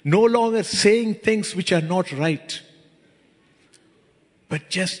 No longer saying things which are not right. But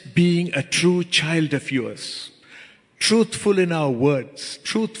just being a true child of yours. Truthful in our words,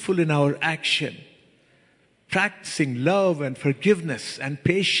 truthful in our action, practicing love and forgiveness and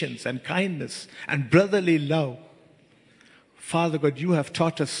patience and kindness and brotherly love. Father God, you have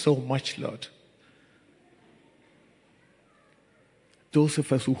taught us so much, Lord. Those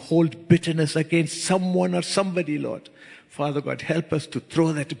of us who hold bitterness against someone or somebody, Lord, Father God, help us to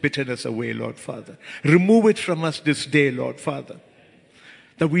throw that bitterness away, Lord Father. Remove it from us this day, Lord Father.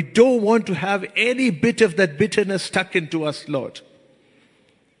 That we don't want to have any bit of that bitterness stuck into us, Lord.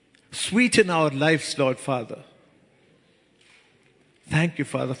 Sweeten our lives, Lord Father. Thank you,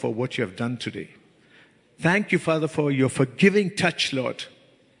 Father, for what you have done today. Thank you, Father, for your forgiving touch, Lord.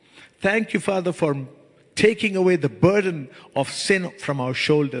 Thank you, Father, for taking away the burden of sin from our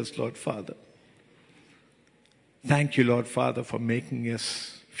shoulders, Lord Father. Thank you, Lord Father, for making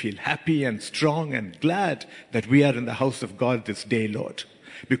us feel happy and strong and glad that we are in the house of God this day, Lord.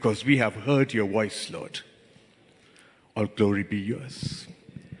 Because we have heard your voice, Lord. All glory be yours.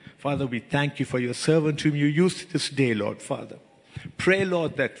 Father, we thank you for your servant whom you used this day, Lord Father. Pray,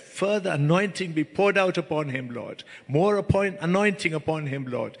 Lord, that further anointing be poured out upon him, Lord. More anointing upon him,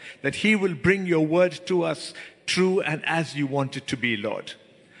 Lord. That he will bring your word to us true and as you want it to be, Lord.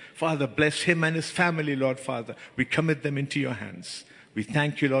 Father, bless him and his family, Lord Father. We commit them into your hands. We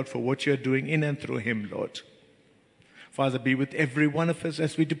thank you, Lord, for what you're doing in and through him, Lord. Father, be with every one of us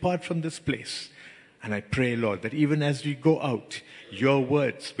as we depart from this place. And I pray, Lord, that even as we go out, your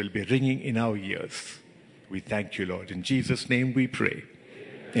words will be ringing in our ears. We thank you, Lord. In Jesus' name we pray.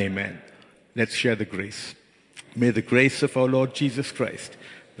 Amen. Let's share the grace. May the grace of our Lord Jesus Christ,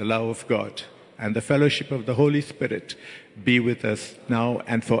 the love of God, and the fellowship of the Holy Spirit be with us now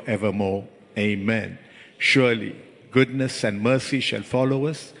and forevermore. Amen. Surely, goodness and mercy shall follow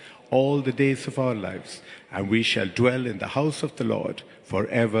us all the days of our lives, and we shall dwell in the house of the Lord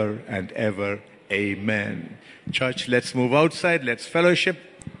forever and ever. Amen. Church, let's move outside. Let's fellowship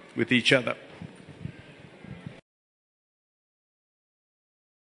with each other.